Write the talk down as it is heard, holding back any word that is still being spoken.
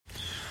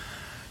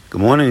Good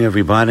morning,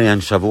 everybody,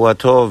 and Shavua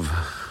Tov.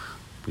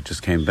 We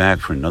just came back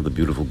for another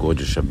beautiful,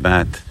 gorgeous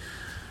Shabbat,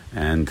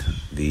 and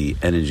the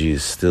energy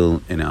is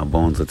still in our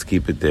bones. Let's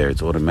keep it there.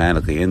 It's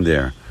automatically in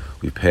there.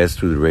 We passed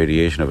through the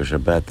radiation of a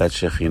Shabbat. That's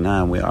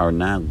Shekhinah, and we are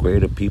now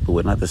greater people.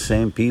 We're not the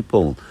same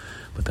people,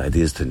 but the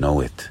idea is to know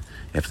it.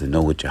 You have to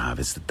know what you have.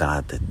 It's the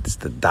da'at. It's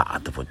the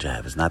da'at of what you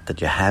have. It's not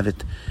that you have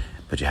it,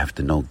 but you have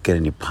to know. Get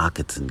in your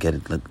pockets and get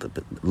it.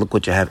 Look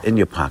what you have in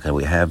your pocket.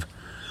 We have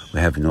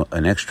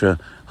an extra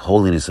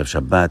holiness of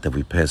Shabbat that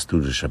we pass through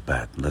the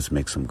Shabbat. Let's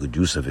make some good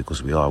use of it,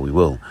 because we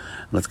will.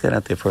 Let's get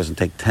out there first and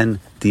take 10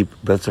 deep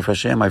breaths of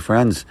fresh air, my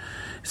friends.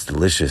 It's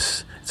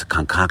delicious. It's a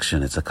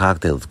concoction. It's a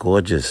cocktail. It's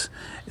gorgeous.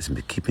 It's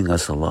keeping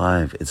us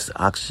alive. It's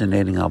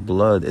oxygenating our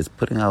blood. It's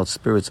putting our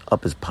spirits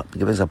up. It's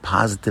giving us a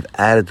positive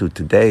attitude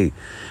today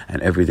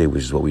and every day,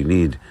 which is what we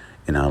need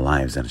in our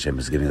lives. And Hashem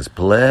is giving us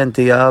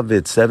plenty of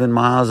it, 7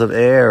 miles of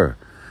air.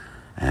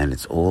 And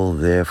it's all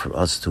there for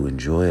us to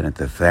enjoy it and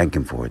to thank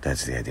Him for it.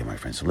 That's the idea, my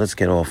friends. So let's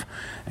get off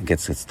and get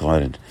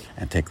started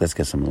and let's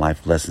get some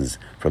life lessons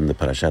from the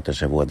Parashat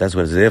HaShavua. That's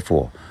what it's there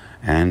for.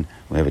 And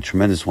we have a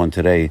tremendous one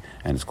today,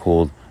 and it's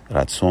called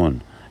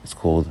Ratzon. It's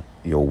called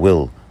your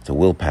will. It's a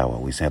willpower.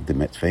 We have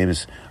the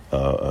famous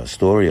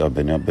story of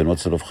Benot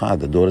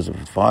Zelofhad,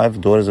 the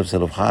 5 daughters of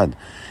Zelofhad.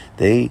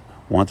 They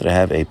wanted to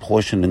have a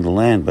portion in the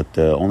land, but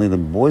only the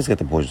boys get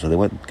the portion, so they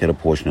went to get a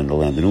portion in the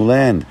land, the new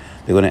land.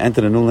 They're going to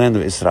enter the new land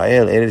of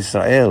Israel, Eretz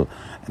Israel.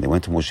 And they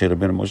went to Moshe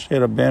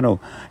Rabbeinu,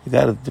 you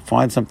got to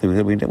find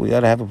something. We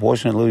got to have a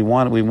portion. We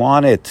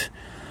want it.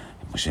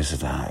 And Moshe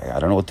said, I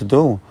don't know what to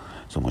do.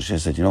 So Moshe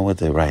said, you know what,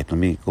 they're right. Let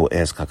me go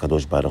ask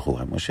HaKadosh Baruch Hu.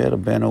 And Moshe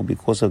Rabbeinu,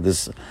 because of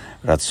this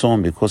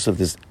ratzon, because of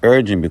this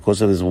urging,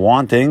 because of this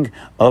wanting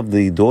of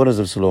the daughters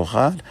of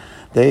Zelofhad,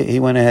 he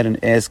went ahead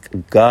and asked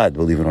God,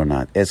 believe it or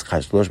not. Asked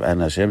Hashlosh,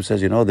 and Hashem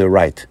says, they're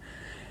right.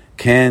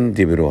 Ken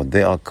Dibirot,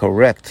 they are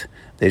correct.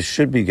 They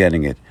should be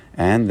getting it.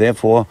 And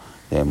therefore,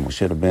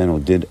 Moshe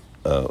Rabbeinu did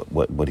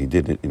what he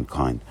did in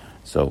kind.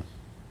 So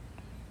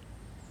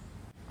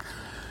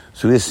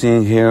we're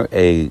seeing here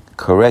a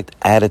correct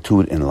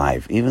attitude in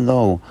life. Even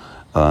though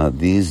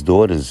these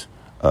daughters,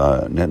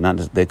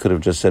 they could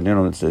have just said,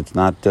 it's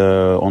not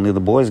only the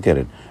boys get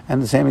it.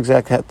 And the same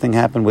exact thing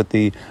happened with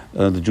the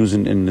Jews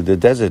in the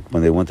desert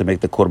when they went to make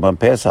the Korban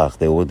Pesach.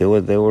 They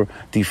were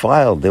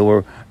defiled. They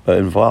were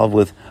involved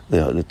with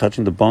the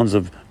touching the bones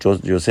of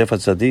Yosef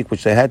HaTzadik,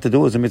 which they had to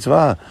do as a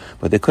mitzvah.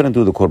 But they couldn't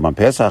do the Korban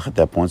Pesach at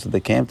that point, so they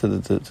came to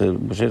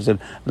Moshe and said,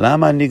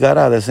 Lama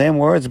Nigara, the same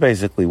words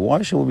basically.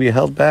 Why should we be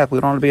held back? We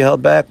don't want to be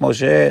held back,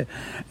 Moshe.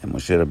 And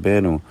Moshe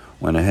Rabbeinu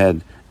went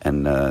ahead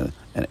and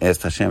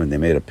asked Hashem, and they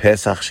made a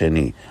Pesach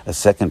Sheni, a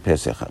second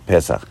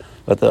Pesach.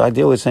 But the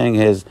idea we're saying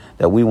is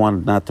that we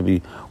have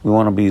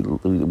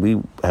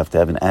to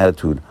have an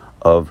attitude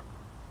of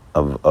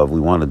we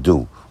want to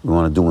do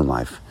in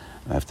life.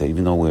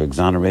 Even though we're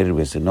exonerated,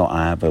 we say, no,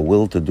 I have a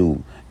will to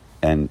do.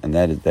 And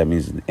that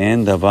means,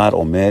 en davar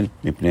omer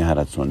mipnei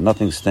haratzon.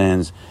 Nothing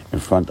stands in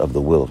front of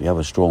the will. If you have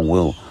a strong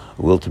will,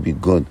 a will to be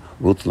good,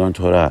 a will to learn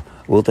Torah,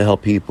 a will to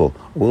help people,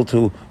 a will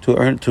to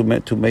earn, to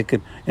make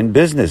it in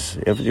business.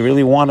 If you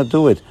really want to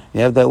do it, you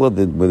have that will.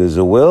 Where there's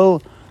a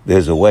will,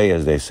 there's a way,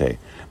 as they say.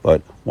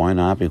 But why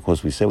not?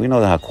 Because we know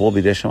that Hakol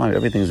b'yedei Shamayim,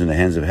 everything is in the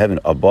hands of heaven,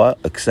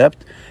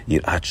 except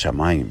Yirat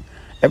Shamayim.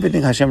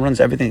 Everything Hashem runs,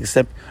 everything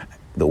except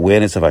the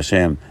awareness of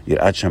Hashem,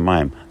 Yirat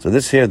Shamayim. So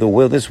this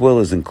will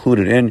is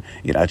included in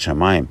Yirat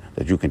Shamayim,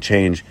 that you can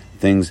change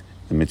things,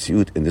 the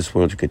Mitziut in this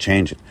world, you can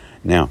change it.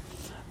 Now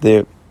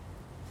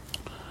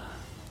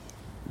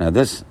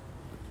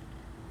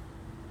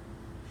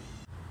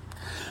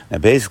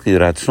basically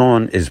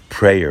Ratzon is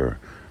prayer.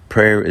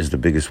 Prayer is the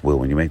biggest will.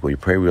 When you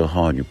pray real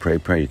hard, you pray,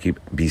 you keep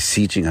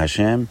beseeching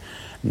Hashem,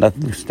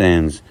 nothing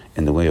stands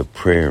in the way of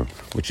prayer,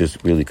 which is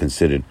really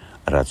considered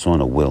a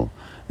ratzon, a will.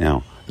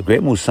 Now, the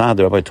great Musar,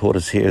 the Rabbi taught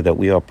us here that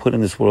we are put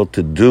in this world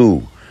to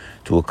do,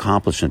 to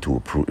accomplish, and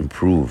to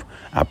improve.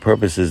 Our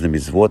purpose is the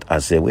mitzvot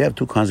aseh. We have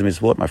 2 kinds of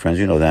mitzvot, my friends,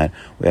 you know that.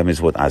 We have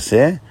mitzvot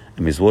aseh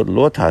and mitzvot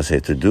lo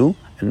taseh, to do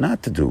and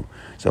not to do.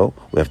 So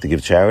we have to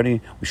give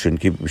charity. We should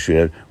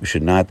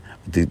not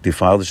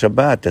defile the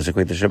Shabbat,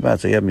 desecrate the Shabbat.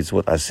 So you have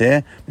mitzvot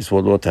aseh,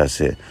 mitzvot lo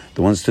taseh.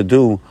 The ones to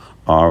do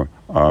are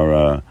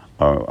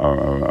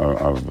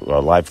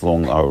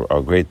lifelong,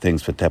 are great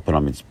things for put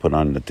on the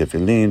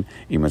tefillin,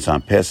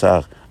 imatzan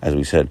Pesach, as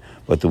we said.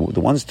 But the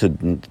ones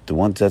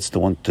that's the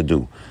one to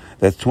do.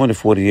 That's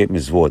 248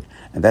 mitzvot,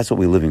 and that's what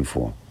we're living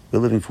for. We're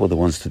living for the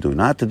ones to do.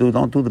 Not to do,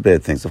 don't do the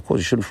bad things. Of course,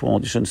 you shouldn't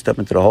fall, you shouldn't step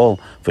into the hole,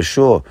 for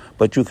sure.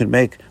 But you can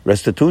make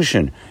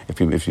restitution.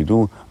 If you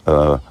do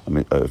an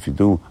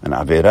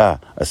avera,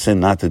 a sin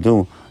not to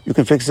do, you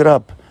can fix it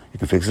up. You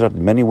can fix it up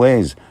in many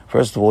ways.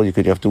 First of all, you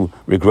have to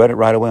regret it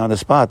right away on the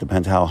spot.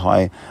 Depends how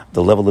high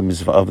the level of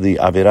the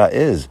avera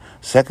is.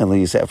 Secondly,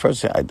 you say,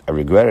 first, I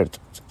regret it.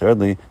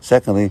 Thirdly,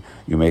 secondly,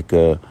 you make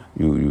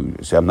you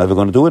say, I'm never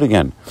going to do it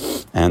again.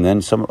 And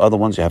then some other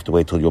ones, you have to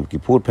wait till Yom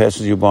Kippur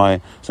passes you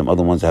by. Some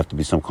other ones have to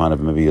be some kind of,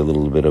 maybe a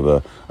little bit of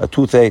a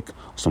toothache,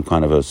 some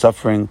kind of a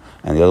suffering.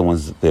 And the other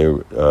ones,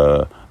 they're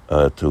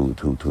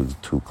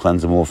to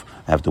cleanse them off,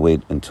 have to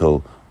wait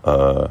until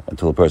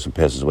a person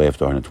passes away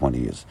after 120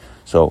 years.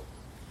 So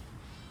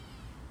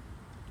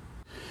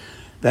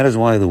that is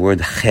why the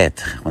word chet,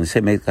 when they say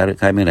make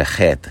a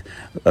chet,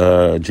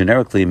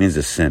 generically it means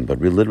a sin, but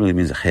literally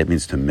means a chet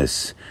means to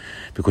miss,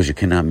 because you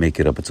cannot make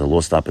it up. It's a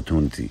lost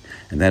opportunity,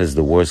 and that is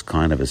the worst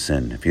kind of a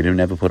sin. If you didn't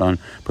ever put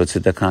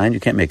tzedakah, you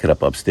can't make it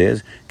up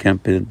upstairs.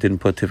 Didn't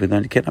put tefillin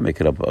on, you cannot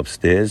make it up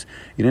upstairs.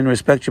 You didn't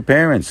respect your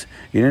parents.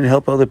 You didn't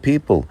help other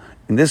people.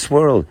 In this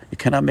world, you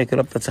cannot make it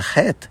up. That's a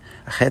chet.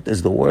 A chet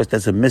is the worst.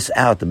 That's a miss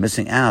out, the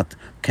missing out.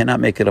 Cannot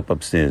make it up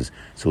upstairs.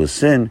 So a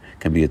sin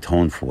can be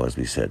atoned for, as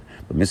we said.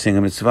 But missing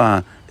a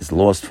mitzvah is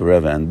lost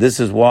forever. And this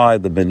is why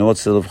the Benot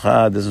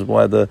Silvcha, this is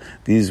why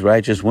these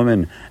righteous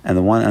women and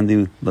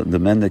the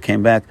men that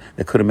came back,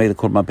 they couldn't make the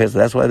Korban Pesach.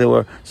 That's why they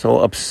were so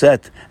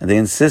upset. And they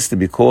insisted,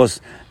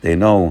 because they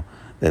know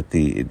that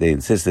they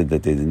insisted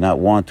that they did not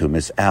want to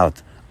miss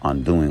out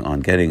on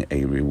getting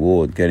a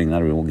reward, getting a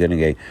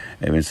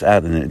mitzvah,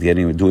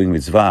 and doing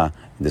mitzvah.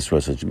 This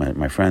was,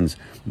 my friends,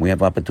 we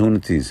have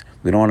opportunities.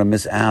 We don't want to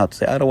miss out.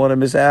 Say, I don't want to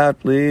miss out,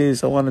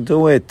 please. I want to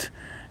do it.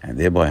 And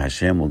thereby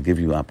Hashem will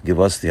give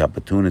us the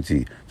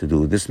opportunity to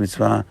do this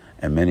mitzvah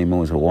and many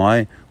more.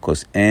 Why?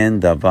 Because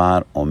en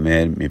davar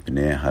omer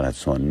mipnei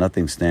haratzon.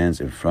 Nothing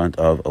stands in front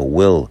of a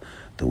will.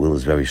 The will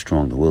is very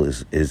strong. The will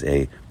is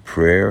a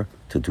prayer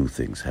to do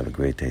things. Have a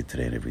great day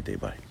today and every day.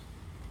 Bye.